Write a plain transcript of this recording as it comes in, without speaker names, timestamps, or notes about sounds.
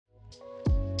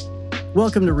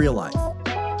Welcome to Real Life.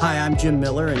 Hi, I'm Jim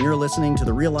Miller, and you're listening to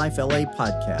the Real Life LA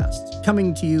podcast,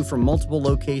 coming to you from multiple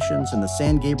locations in the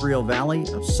San Gabriel Valley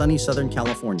of sunny Southern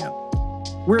California.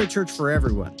 We're a church for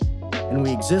everyone, and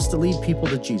we exist to lead people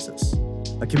to Jesus,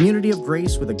 a community of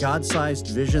grace with a God-sized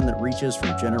vision that reaches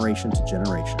from generation to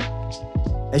generation.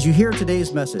 As you hear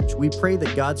today's message, we pray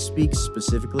that God speaks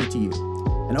specifically to you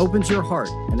and opens your heart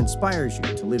and inspires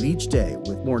you to live each day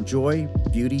with more joy,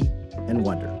 beauty, and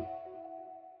wonder.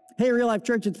 Hey, Real Life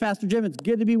Church, it's Pastor Jim. It's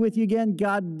good to be with you again.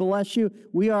 God bless you.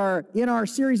 We are in our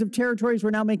series of territories.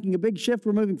 We're now making a big shift.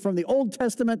 We're moving from the Old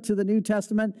Testament to the New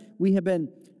Testament. We have been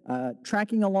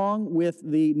tracking along with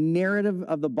the narrative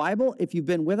of the Bible. If you've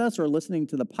been with us or listening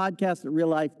to the podcast at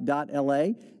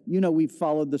reallife.la, you know we've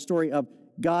followed the story of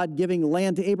God giving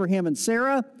land to Abraham and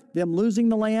Sarah, them losing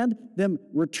the land, them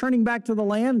returning back to the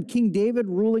land, King David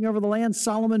ruling over the land,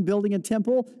 Solomon building a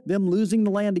temple, them losing the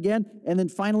land again, and then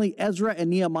finally Ezra and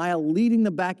Nehemiah leading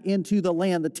them back into the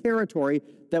land, the territory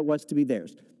that was to be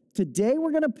theirs. Today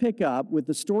we're going to pick up with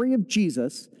the story of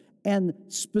Jesus and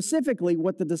specifically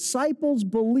what the disciples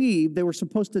believed they were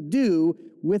supposed to do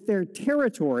with their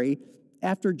territory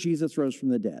after Jesus rose from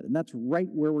the dead. And that's right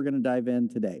where we're going to dive in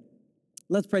today.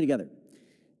 Let's pray together.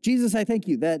 Jesus, I thank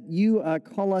you that you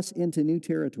call us into new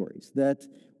territories, that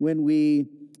when we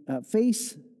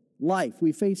face life,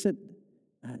 we face it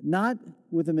not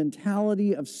with a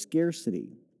mentality of scarcity,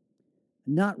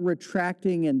 not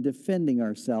retracting and defending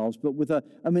ourselves, but with a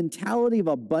mentality of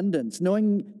abundance,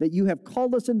 knowing that you have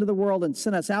called us into the world and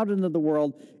sent us out into the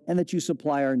world and that you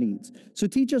supply our needs. So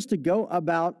teach us to go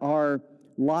about our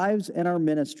lives and our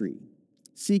ministry,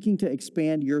 seeking to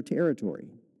expand your territory,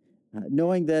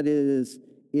 knowing that it is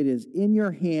in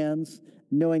your hands,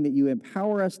 knowing that you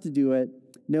empower us to do it,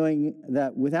 knowing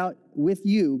that with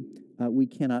you, we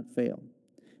cannot fail.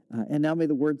 And now may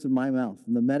the words of my mouth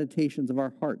and the meditations of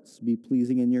our hearts be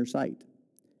pleasing in your sight.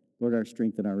 Lord, our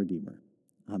strength and our Redeemer.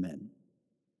 Amen.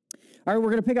 All right,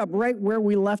 we're going to pick up right where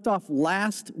we left off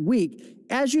last week.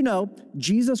 As you know,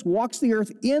 Jesus walks the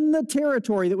earth in the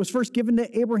territory that was first given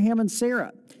to Abraham and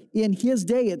Sarah. In his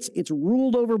day, it's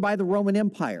ruled over by the Roman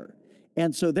Empire.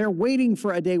 And so they're waiting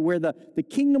for a day where the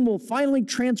kingdom will finally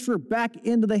transfer back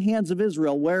into the hands of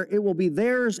Israel, where it will be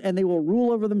theirs and they will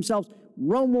rule over themselves.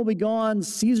 Rome will be gone,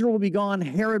 Caesar will be gone,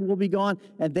 Herod will be gone,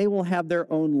 and they will have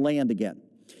their own land again.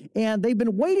 And they've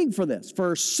been waiting for this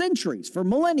for centuries, for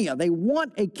millennia. They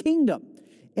want a kingdom.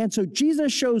 And so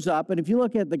Jesus shows up, and if you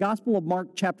look at the Gospel of Mark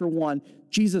chapter 1,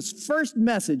 Jesus' first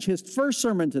message, his first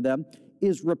sermon to them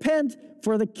is repent,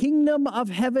 for the kingdom of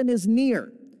heaven is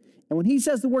near. And when he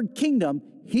says the word kingdom,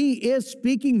 he is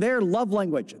speaking their love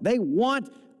language. They want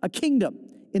a kingdom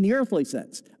in the earthly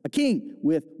sense, a king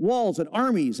with walls and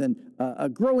armies and a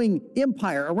growing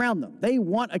empire around them. They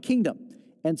want a kingdom.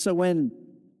 And so when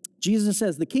Jesus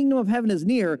says the kingdom of heaven is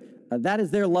near, that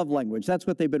is their love language. That's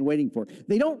what they've been waiting for.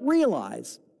 They don't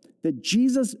realize that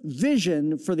Jesus'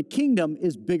 vision for the kingdom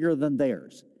is bigger than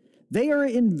theirs. They are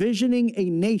envisioning a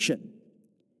nation.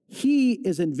 He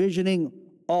is envisioning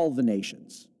all the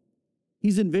nations.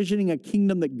 He's envisioning a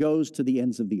kingdom that goes to the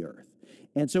ends of the earth.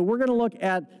 And so we're going to look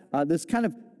at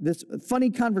this funny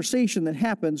conversation that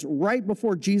happens right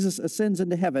before Jesus ascends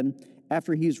into heaven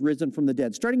after he's risen from the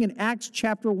dead. Starting in Acts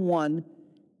chapter 1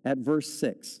 at verse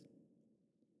 6.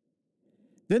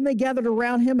 Then they gathered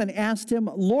around him and asked him,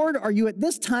 Lord, are you at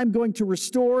this time going to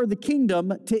restore the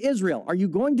kingdom to Israel? Are you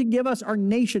going to give us our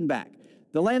nation back?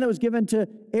 The land that was given to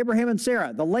Abraham and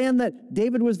Sarah, the land that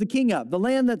David was the king of, the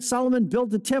land that Solomon built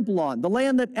the temple on, the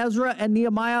land that Ezra and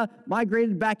Nehemiah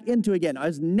migrated back into again.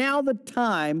 Is now the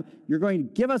time you're going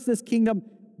to give us this kingdom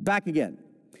back again?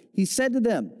 He said to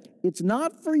them, it's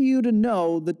not for you to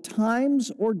know the times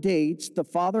or dates the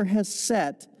Father has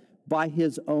set by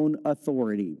his own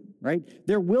authority, right?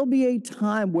 There will be a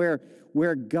time where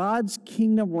God's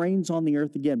kingdom reigns on the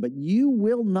earth again, but you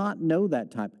will not know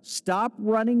that time. Stop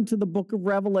running to the book of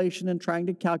Revelation and trying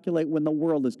to calculate when the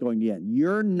world is going to end.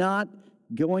 You're not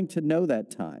going to know that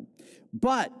time.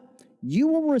 But you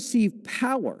will receive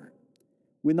power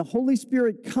when the Holy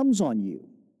Spirit comes on you,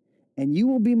 and you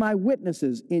will be my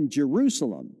witnesses in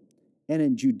Jerusalem and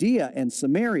in Judea and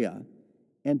Samaria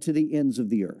and to the ends of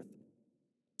the earth.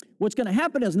 What's going to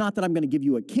happen is not that I'm going to give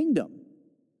you a kingdom.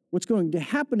 What's going to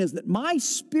happen is that my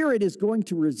Spirit is going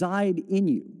to reside in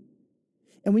you.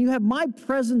 And when you have my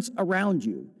presence around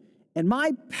you and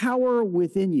my power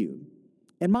within you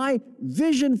and my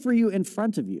vision for you in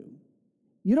front of you,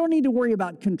 you don't need to worry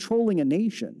about controlling a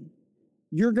nation.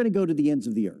 You're going to go to the ends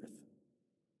of the earth.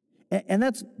 And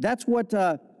that's what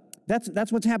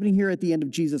That's what's happening here at the end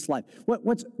of Jesus' life.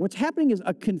 What's happening is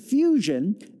a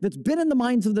confusion that's been in the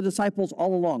minds of the disciples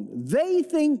all along. They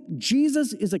think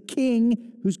Jesus is a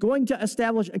king who's going to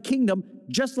establish a kingdom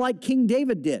just like King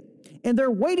David did. And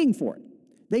they're waiting for it.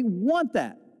 They want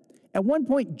that. At one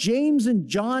point, James and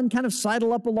John kind of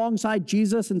sidle up alongside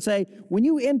Jesus and say, when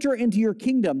you enter into your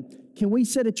kingdom, can we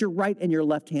sit at your right and your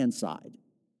left-hand side?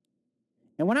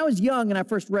 And when I was young and I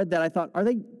first read that, I thought, are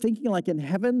they thinking like in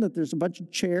heaven that there's a bunch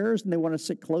of chairs and they want to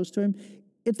sit close to him?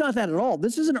 It's not that at all.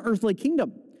 This is an earthly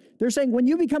kingdom. They're saying, when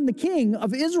you become the king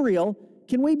of Israel,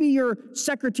 can we be your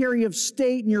secretary of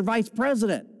state and your vice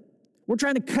president? We're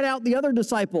trying to cut out the other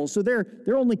disciples, so they're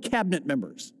only cabinet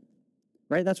members,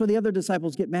 right? That's why the other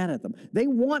disciples get mad at them. They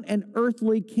want an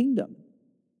earthly kingdom.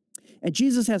 And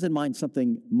Jesus has in mind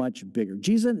something much bigger.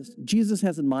 Jesus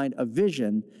has in mind a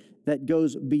vision that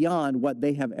goes beyond what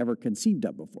they have ever conceived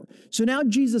of before. So now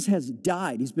Jesus has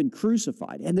died. He's been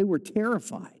crucified, and they were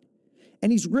terrified.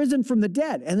 And he's risen from the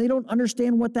dead, and they don't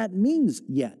understand what that means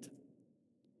yet.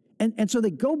 And so they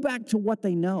go back to what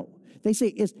they know. They say,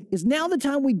 is now the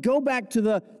time we go back to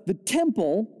the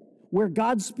temple where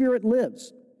God's Spirit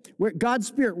lives, where God's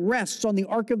Spirit rests on the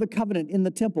Ark of the Covenant in the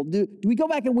temple? Do we go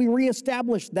back and we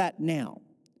reestablish that now?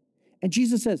 And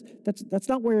Jesus says, that's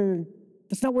not where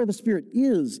the Spirit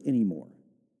is anymore.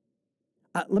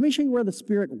 Let me show you where the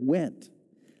Spirit went.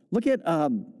 Look at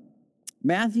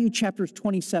Matthew chapter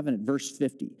 27 at verse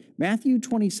 50. Matthew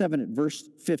 27 at verse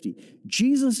 50.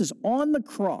 Jesus is on the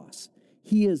cross.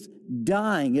 He is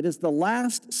dying. It is the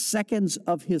last seconds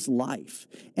of his life.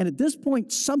 And at this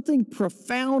point, something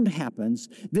profound happens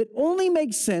that only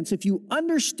makes sense if you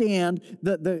understand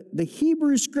the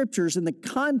Hebrew scriptures in the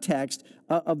context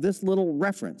of this little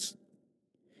reference.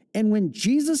 And when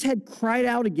Jesus had cried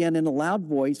out again in a loud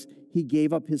voice, he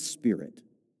gave up his spirit.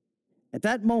 At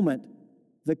that moment,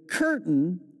 the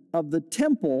curtain of the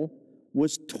temple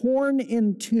was torn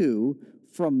in two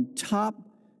from top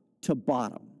to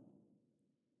bottom.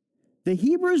 The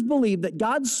Hebrews believed that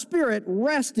God's Spirit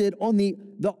rested on the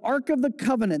Ark of the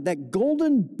Covenant, that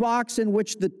golden box in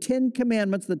which the Ten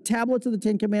Commandments, the tablets of the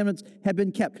Ten Commandments had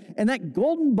been kept. And that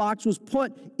golden box was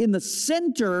put in the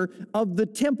center of the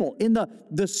temple, in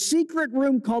the secret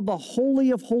room called the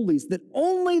Holy of Holies, that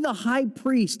only the high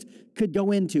priest could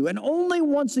go into, and only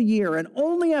once a year, and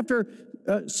only after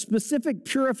specific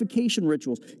purification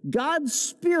rituals. God's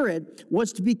Spirit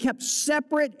was to be kept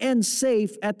separate and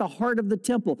safe at the heart of the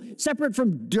temple, separate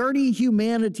from dirty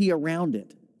humanity around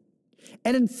it.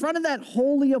 And in front of that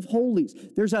Holy of Holies,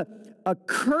 there's a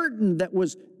curtain that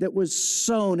was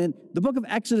sewn, and the book of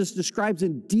Exodus describes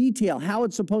in detail how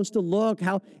it's supposed to look,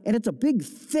 and it's a big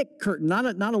thick curtain, not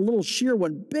a little sheer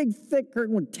one, big thick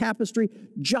curtain with tapestry,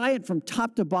 giant from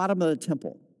top to bottom of the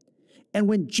temple. And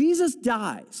when Jesus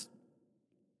dies,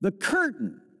 the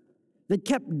curtain that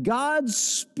kept God's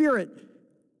Spirit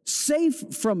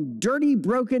safe from dirty,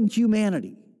 broken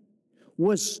humanity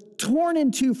was torn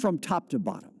in two from top to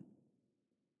bottom.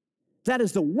 That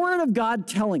is the Word of God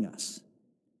telling us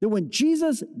that when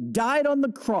Jesus died on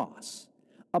the cross,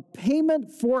 a payment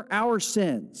for our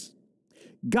sins,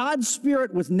 God's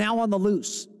Spirit was now on the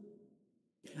loose.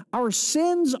 Our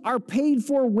sins are paid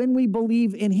for when we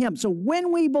believe in Him. So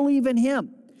when we believe in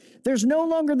Him, there's no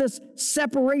longer this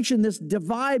separation, this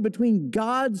divide between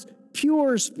God's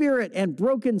pure spirit and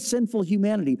broken, sinful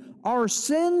humanity. Our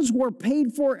sins were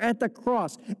paid for at the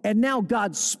cross, and now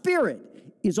God's Spirit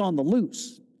is on the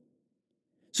loose.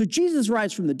 So Jesus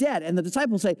rises from the dead, and the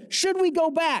disciples say, should we go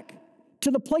back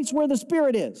to the place where the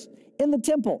Spirit is, in the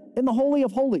temple, in the Holy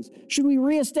of Holies? Should we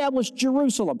reestablish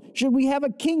Jerusalem? Should we have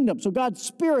a kingdom so God's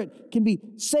Spirit can be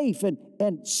safe and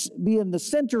be in the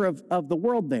center of the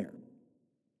world there?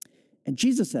 And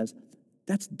Jesus says,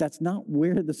 that's not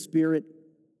where the Spirit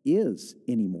is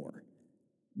anymore.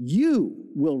 You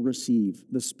will receive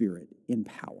the Spirit in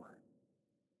power.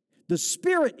 The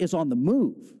Spirit is on the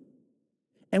move.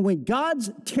 And when God's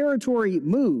territory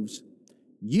moves,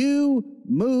 you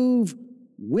move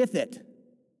with it.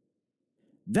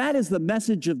 That is the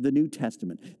message of the New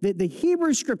Testament. The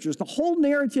Hebrew Scriptures, the whole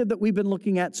narrative that we've been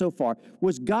looking at so far,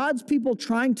 was God's people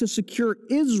trying to secure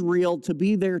Israel to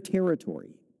be their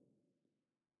territory.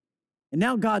 And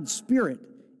now God's Spirit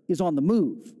is on the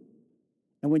move.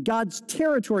 And when God's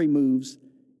territory moves,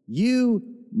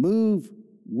 you move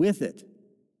with it.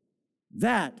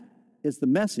 That is the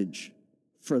message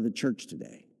for the church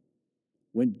today.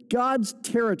 When God's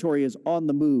territory is on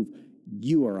the move,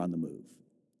 you are on the move.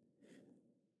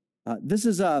 This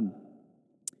is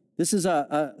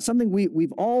something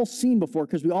we've all seen before,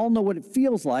 because we all know what it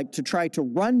feels like to try to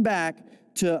run back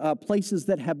to places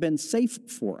that have been safe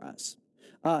for us.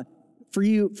 For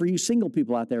you single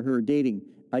people out there who are dating,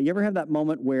 you ever have that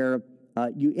moment where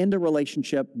you end a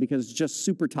relationship because it's just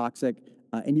super toxic,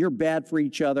 and you're bad for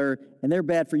each other, and they're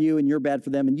bad for you, and you're bad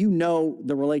for them, and you know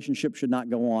the relationship should not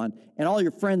go on, and all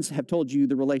your friends have told you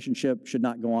the relationship should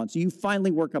not go on, so you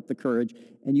finally work up the courage,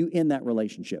 and you end that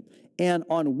relationship. And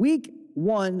on week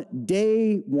 1,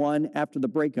 day 1 after the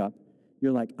breakup,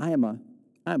 you're like, I am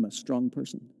a strong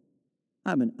person.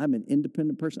 I'm an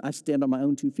independent person. I stand on my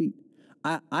own 2 feet.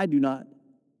 I do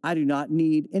not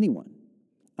need anyone.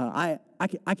 I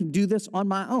can do this on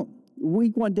my own.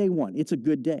 Week 1, day 1, it's a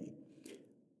good day.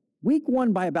 Week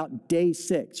 1, by about day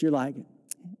 6, you're like,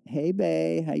 hey,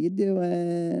 babe, how you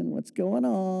doing? What's going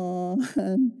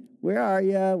on? Where are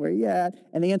you? Where you at?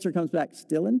 And the answer comes back,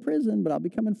 still in prison, but I'll be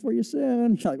coming for you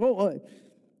soon. You're like, whoa,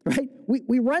 right?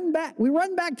 We run back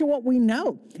to what we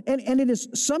know. And it is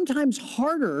sometimes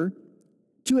harder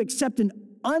to accept an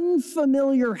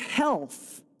unfamiliar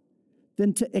health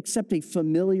than to accept a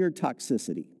familiar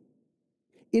toxicity.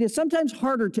 It is sometimes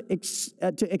harder to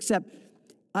accept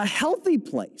a healthy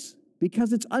place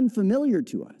because it's unfamiliar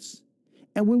to us.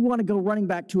 And we want to go running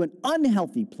back to an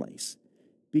unhealthy place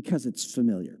because it's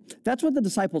familiar. That's what the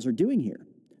disciples are doing here.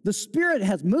 The Spirit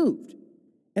has moved,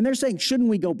 and they're saying, shouldn't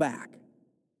we go back?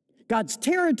 God's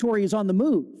territory is on the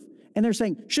move, and they're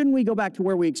saying, shouldn't we go back to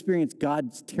where we experienced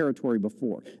God's territory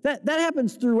before? That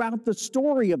happens throughout the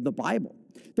story of the Bible.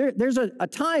 There's a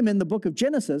time in the book of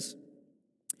Genesis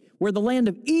where the land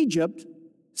of Egypt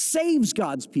saves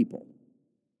God's people.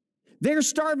 They're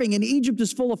starving, and Egypt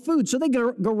is full of food, so they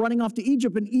go running off to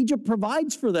Egypt, and Egypt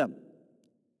provides for them.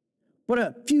 But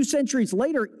a few centuries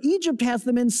later, Egypt has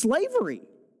them in slavery.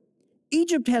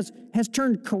 Egypt has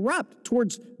turned corrupt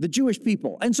towards the Jewish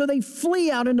people, and so they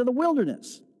flee out into the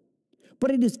wilderness.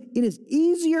 But it is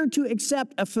easier to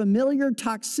accept a familiar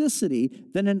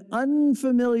toxicity than an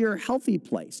unfamiliar healthy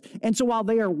place. And so while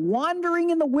they are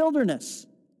wandering in the wilderness,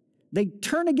 they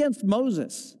turn against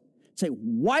Moses. Say,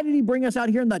 why did he bring us out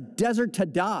here in the desert to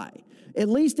die? At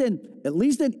least in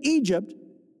Egypt,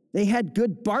 they had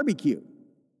good barbecue.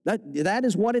 That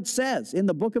is what it says in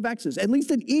the book of Exodus. At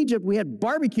least in Egypt, we had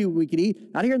barbecue we could eat.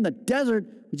 Out here in the desert,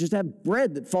 we just have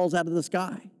bread that falls out of the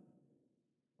sky.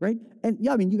 Right? And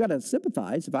yeah, I mean, you got to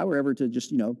sympathize. If I were ever to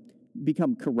just,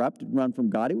 become corrupt and run from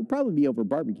God, it would probably be over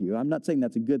barbecue. I'm not saying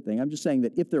that's a good thing. I'm just saying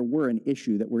that if there were an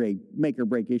issue that were a make or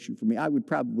break issue for me, I would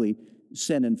probably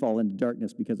sin and fall into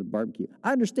darkness because of barbecue.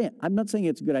 I understand. I'm not saying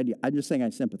it's a good idea. I'm just saying I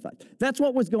sympathize. That's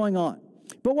what was going on.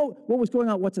 But what was going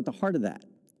on, what's at the heart of that?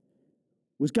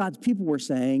 Was God's people were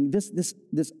saying this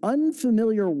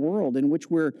unfamiliar world in which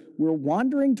we're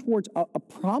wandering towards a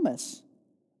promise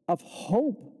of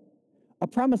hope, a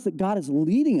promise that God is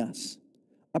leading us,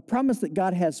 a promise that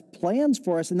God has plans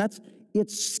for us, and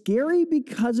it's scary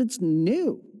because it's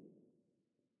new.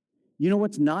 You know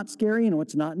what's not scary and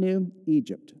what's not new?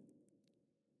 Egypt.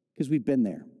 Because we've been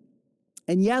there.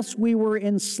 And yes, we were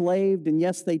enslaved, and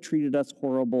yes, they treated us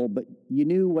horrible, but you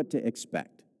knew what to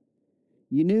expect.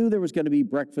 You knew there was going to be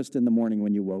breakfast in the morning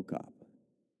when you woke up.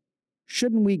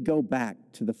 Shouldn't we go back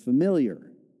to the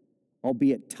familiar,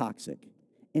 albeit toxic,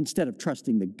 instead of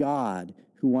trusting the God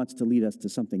who wants to lead us to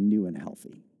something new and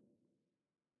healthy?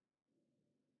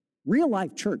 Real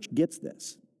Life Church gets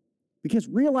this, because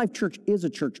Real Life Church is a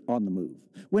church on the move.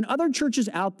 When other churches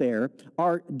out there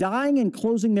are dying and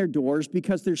closing their doors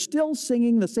because they're still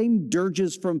singing the same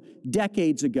dirges from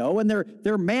decades ago, and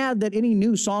they're mad that any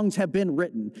new songs have been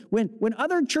written. When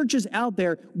other churches out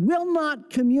there will not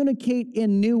communicate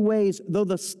in new ways, though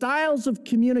the styles of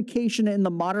communication in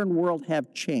the modern world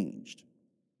have changed.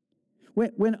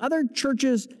 When other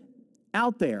churches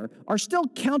out there are still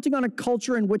counting on a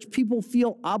culture in which people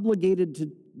feel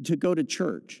obligated to go to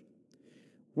church,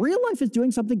 Real Life is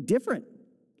doing something different.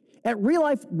 At Real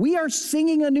Life, we are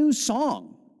singing a new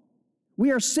song.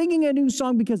 We are singing a new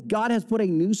song because God has put a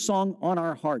new song on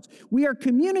our hearts. We are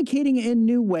communicating in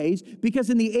new ways because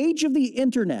in the age of the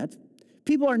internet,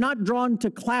 people are not drawn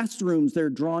to classrooms, they're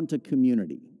drawn to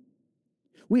community.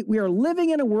 We are living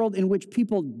in a world in which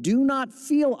people do not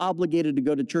feel obligated to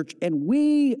go to church, and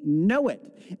we know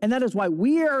it. And that is why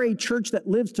we are a church that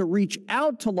lives to reach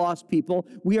out to lost people.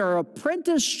 We are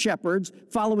apprentice shepherds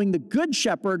following the good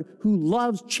shepherd who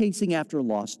loves chasing after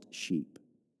lost sheep.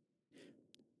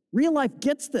 Real Life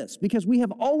gets this because we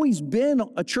have always been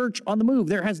a church on the move.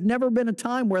 There has never been a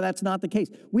time where that's not the case.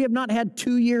 We have not had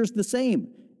 2 years the same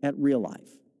at Real Life.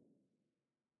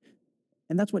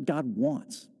 And that's what God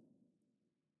wants.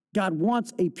 God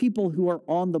wants a people who are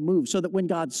on the move so that when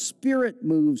God's Spirit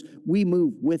moves, we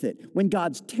move with it. When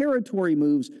God's territory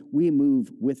moves, we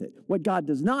move with it. What God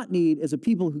does not need is a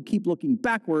people who keep looking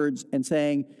backwards and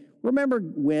saying, remember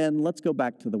when, let's go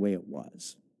back to the way it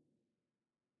was.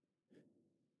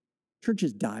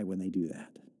 Churches die when they do that.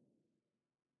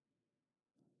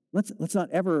 Let's not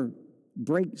ever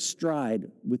break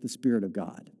stride with the Spirit of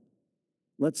God.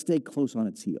 Let's stay close on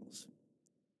its heels.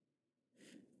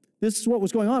 This is what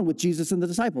was going on with Jesus and the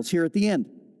disciples here at the end.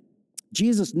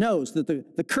 Jesus knows that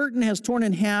the curtain has torn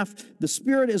in half, the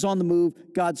Spirit is on the move,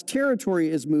 God's territory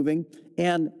is moving,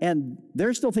 and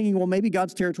they're still thinking, well, maybe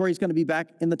God's territory is going to be back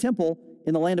in the temple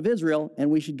in the land of Israel,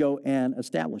 and we should go and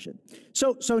establish it.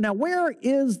 So now where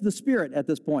is the Spirit at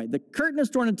this point? The curtain is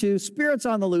torn in two, Spirit's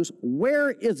on the loose.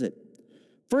 Where is it?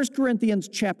 1 Corinthians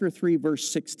chapter 3,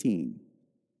 verse 16.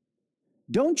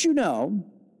 Don't you know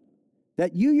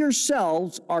that you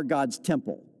yourselves are God's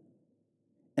temple,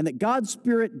 and that God's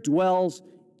Spirit dwells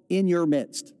in your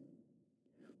midst?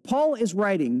 Paul is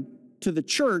writing to the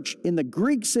church in the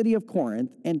Greek city of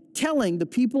Corinth and telling the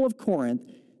people of Corinth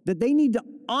that they need to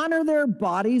honor their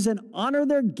bodies and honor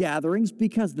their gatherings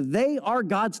because they are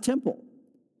God's temple.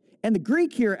 And the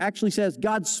Greek here actually says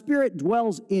God's Spirit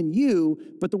dwells in you,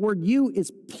 but the word you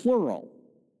is plural.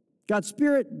 God's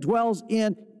Spirit dwells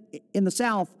in the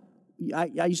South.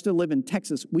 I used to live in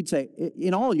Texas. We'd say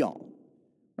in all y'all,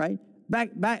 right?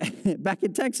 Back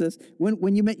in Texas,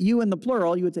 when you meant you in the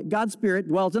plural, you would say God's Spirit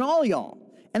dwells in all y'all.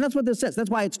 And that's what this says. That's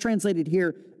why it's translated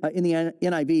here in the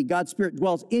NIV. God's Spirit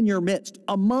dwells in your midst,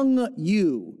 among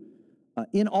you,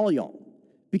 in all y'all.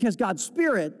 Because God's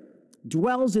Spirit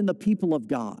dwells in the people of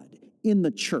God, in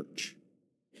the church.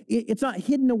 It's not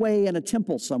hidden away in a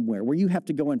temple somewhere where you have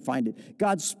to go and find it.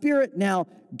 God's Spirit now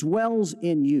dwells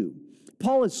in you.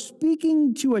 Paul is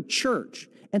speaking to a church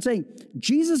and saying,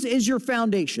 Jesus is your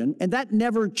foundation, and that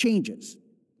never changes.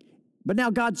 But now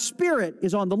God's Spirit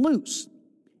is on the loose,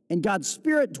 and God's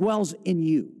Spirit dwells in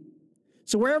you.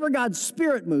 So wherever God's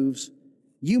Spirit moves,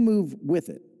 you move with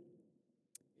it.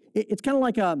 It's kind of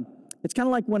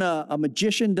like when a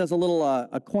magician does a little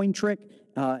a coin trick.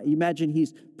 You imagine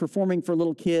he's performing for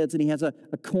little kids, and he has a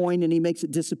coin, and he makes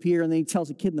it disappear, and then he tells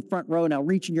a kid in the front row, now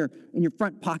reach in your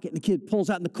front pocket, and the kid pulls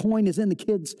out, and the coin is in the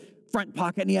kid's front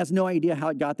pocket, and he has no idea how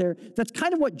it got there. That's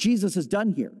kind of what Jesus has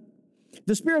done here.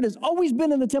 The Spirit has always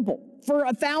been in the temple. For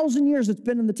 1,000 years, it's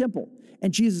been in the temple.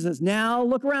 And Jesus says, now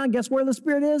look around. Guess where the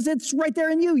Spirit is? It's right there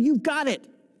in you. You've got it.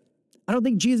 I don't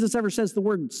think Jesus ever says the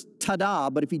word ta-da,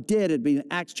 but if he did, it'd be in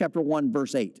Acts chapter 1,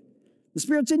 verse 8. The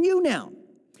Spirit's in you now.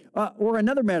 Or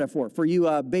another metaphor for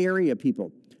you Bay Area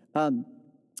people.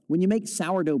 When you make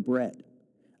sourdough bread,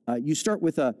 you start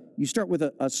with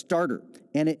a starter,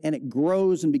 and it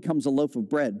grows and becomes a loaf of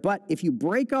bread. But if you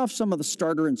break off some of the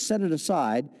starter and set it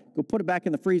aside, go put it back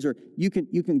in the freezer, you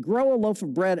can grow a loaf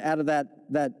of bread out of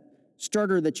that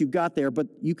starter that you've got there, but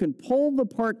you can pull the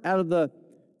part out of the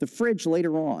fridge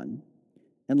later on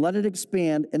and let it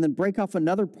expand, and then break off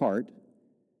another part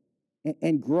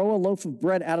and grow a loaf of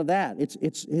bread out of that.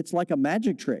 It's like a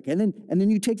magic trick. And then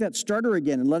you take that starter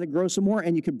again and let it grow some more,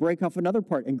 and you could break off another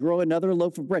part and grow another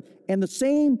loaf of bread. And the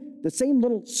same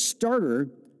little starter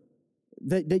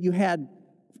that you had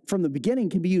from the beginning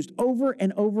can be used over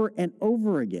and over and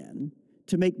over again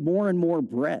to make more and more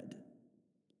bread.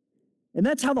 And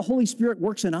that's how the Holy Spirit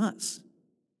works in us.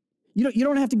 You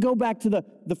don't have to go back to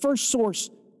the first source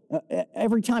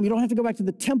every time. You don't have to go back to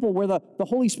the temple where the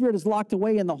Holy Spirit is locked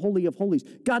away in the Holy of Holies.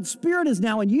 God's Spirit is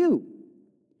now in you.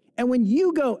 And when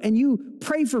you go and you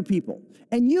pray for people,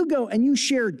 and you go and you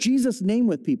share Jesus' name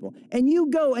with people, and you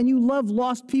go and you love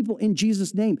lost people in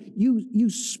Jesus' name, you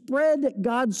spread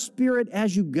God's Spirit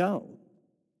as you go.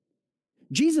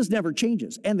 Jesus never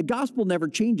changes, and the gospel never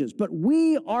changes, but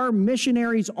we are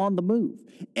missionaries on the move.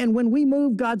 And when we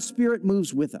move, God's Spirit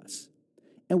moves with us.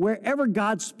 And wherever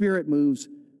God's Spirit moves,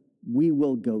 we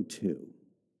will go too.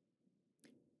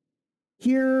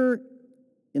 Here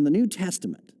in the New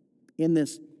Testament, in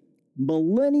this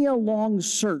millennia-long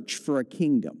search for a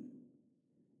kingdom,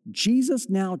 Jesus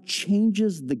now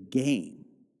changes the game.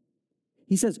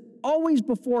 He says, always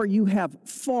before you have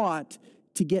fought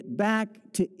to get back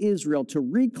to Israel, to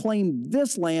reclaim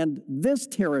this land, this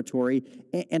territory,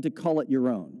 and to call it your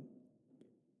own.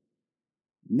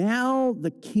 Now the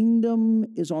kingdom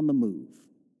is on the move.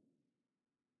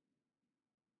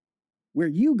 Where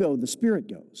you go, the Spirit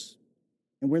goes.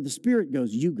 And where the Spirit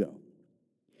goes, you go.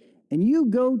 And you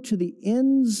go to the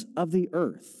ends of the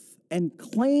earth and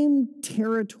claim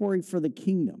territory for the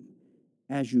kingdom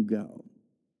as you go.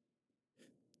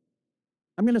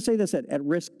 I'm going to say this at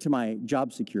risk to my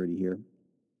job security here.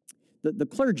 The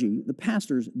clergy, the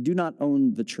pastors, do not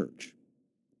own the church.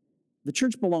 The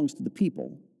church belongs to the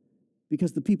people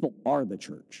because the people are the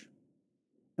church.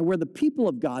 And where the people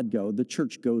of God go, the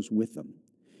church goes with them.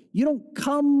 You don't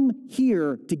come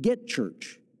here to get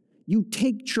church. You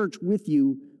take church with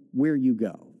you where you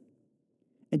go.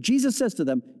 And Jesus says to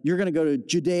them, you're going to go to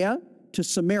Judea, to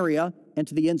Samaria, and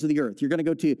to the ends of the earth. You're going to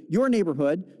go to your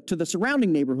neighborhood, to the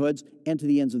surrounding neighborhoods, and to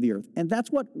the ends of the earth. And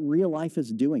that's what Real Life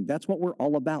is doing. That's what we're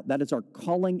all about. That is our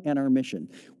calling and our mission.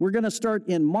 We're going to start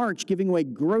in March giving away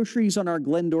groceries on our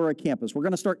Glendora campus. We're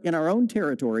going to start in our own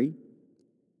territory,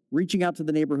 reaching out to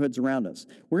the neighborhoods around us.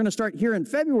 We're going to start here in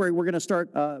February. We're going to start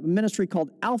a ministry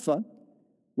called Alpha,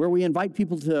 where we invite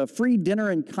people to a free dinner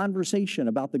and conversation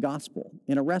about the gospel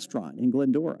in a restaurant in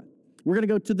Glendora. We're going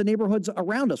to go to the neighborhoods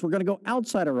around us. We're going to go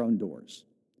outside our own doors.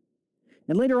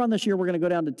 And later on this year, we're going to go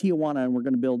down to Tijuana and we're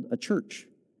going to build a church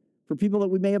for people that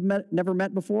we may have never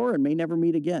met before and may never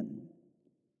meet again.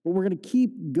 But we're going to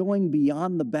keep going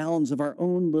beyond the bounds of our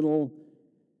own little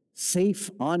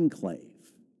safe enclave.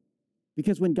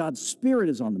 Because when God's Spirit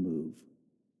is on the move,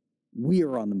 we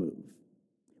are on the move.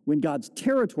 When God's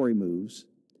territory moves,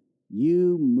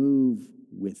 you move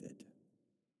with it.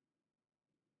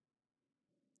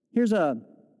 Here's a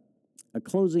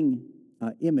closing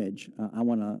image I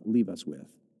want to leave us with.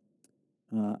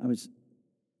 I was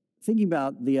thinking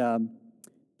about the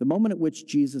moment at which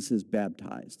Jesus is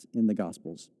baptized in the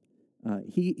Gospels.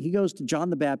 He goes to John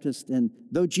the Baptist, and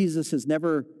though Jesus has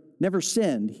never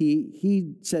sinned,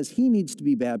 he says he needs to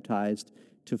be baptized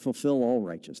to fulfill all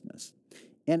righteousness.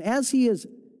 And as he is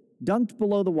dunked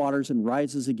below the waters and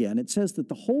rises again, it says that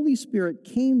the Holy Spirit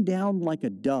came down like a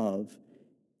dove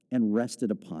and rested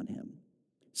upon him.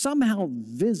 Somehow,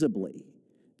 visibly,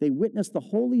 they witnessed the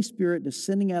Holy Spirit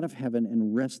descending out of heaven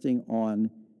and resting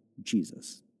on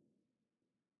Jesus.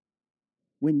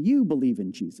 When you believe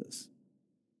in Jesus,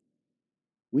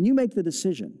 when you make the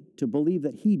decision to believe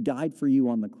that he died for you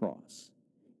on the cross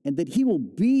and that he will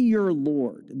be your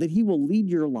Lord, that he will lead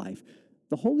your life,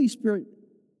 the Holy Spirit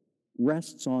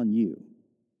rests on you.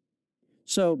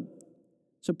 So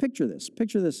picture this.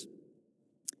 Picture this.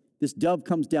 This dove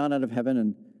comes down out of heaven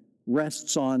and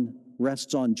rests on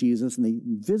Jesus, and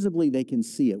visibly they can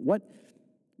see it.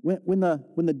 When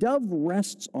the dove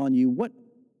rests on you, what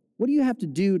do you have to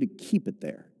do to keep it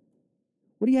there?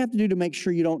 What do you have to do to make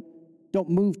sure you don't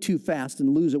move too fast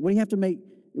and lose it? What do you have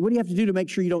to do to make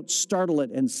sure you don't startle it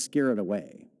and scare it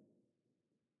away?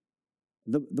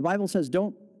 The Bible says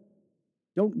don't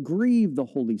grieve the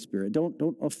Holy Spirit.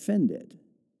 Don't offend it.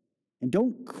 And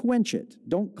don't quench it.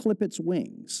 Don't clip its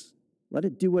wings. Let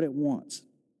it do what it wants.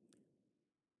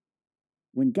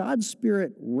 When God's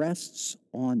Spirit rests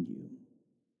on you,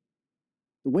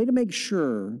 the way to make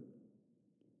sure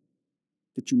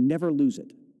that you never lose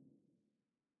it,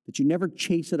 that you never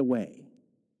chase it away,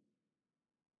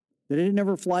 that it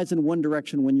never flies in one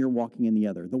direction when you're walking in the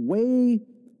other, the way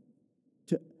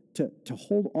to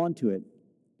hold on to it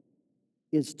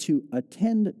is to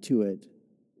attend to it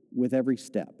with every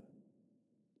step.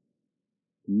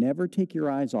 Never take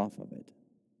your eyes off of it.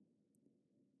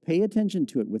 Pay attention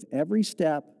to it with every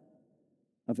step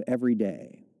of every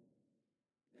day.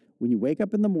 When you wake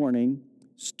up in the morning,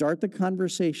 start the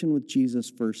conversation with Jesus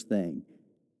first thing.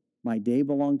 My day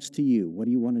belongs to you. What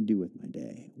do you want to do with my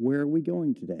day? Where are we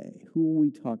going today? Who will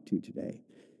we talk to today?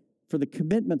 For the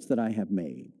commitments that I have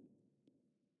made,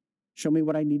 show me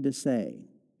what I need to say.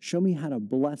 Show me how to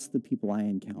bless the people I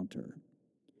encounter.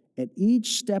 At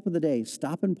each step of the day,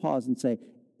 stop and pause and say,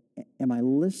 am I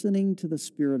listening to the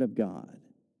Spirit of God?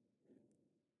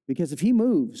 Because if he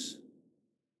moves,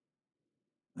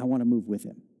 I want to move with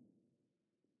him.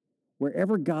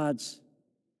 Wherever God's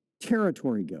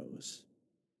territory goes,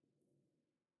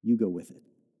 you go with it.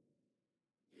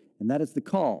 And that is the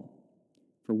call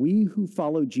for we who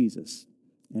follow Jesus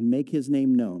and make his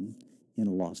name known in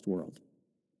a lost world.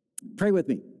 Pray with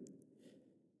me.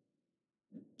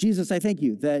 Jesus, I thank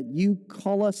you that you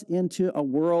call us into a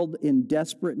world in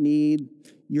desperate need.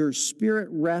 Your Spirit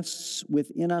rests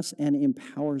within us and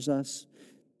empowers us.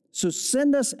 So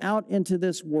send us out into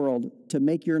this world to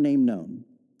make your name known.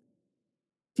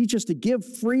 Teach us to give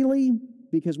freely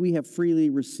because we have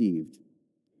freely received.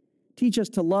 Teach us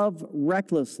to love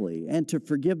recklessly and to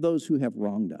forgive those who have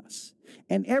wronged us.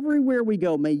 And everywhere we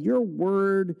go, may your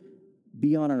word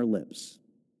be on our lips.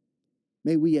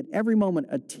 May we at every moment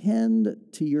attend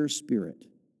to your Spirit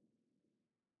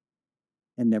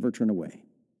and never turn away.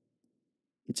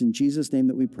 It's in Jesus' name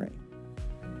that we pray.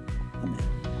 Amen.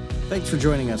 Thanks for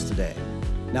joining us today.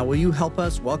 Now, will you help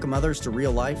us welcome others to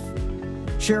Real Life?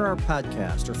 Share our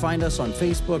podcast or find us on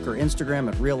Facebook or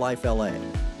Instagram at Real Life LA.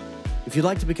 If you'd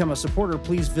like to become a supporter,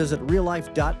 please visit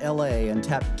reallife.la and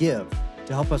tap Give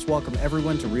to help us welcome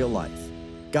everyone to Real Life.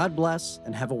 God bless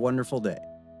and have a wonderful day.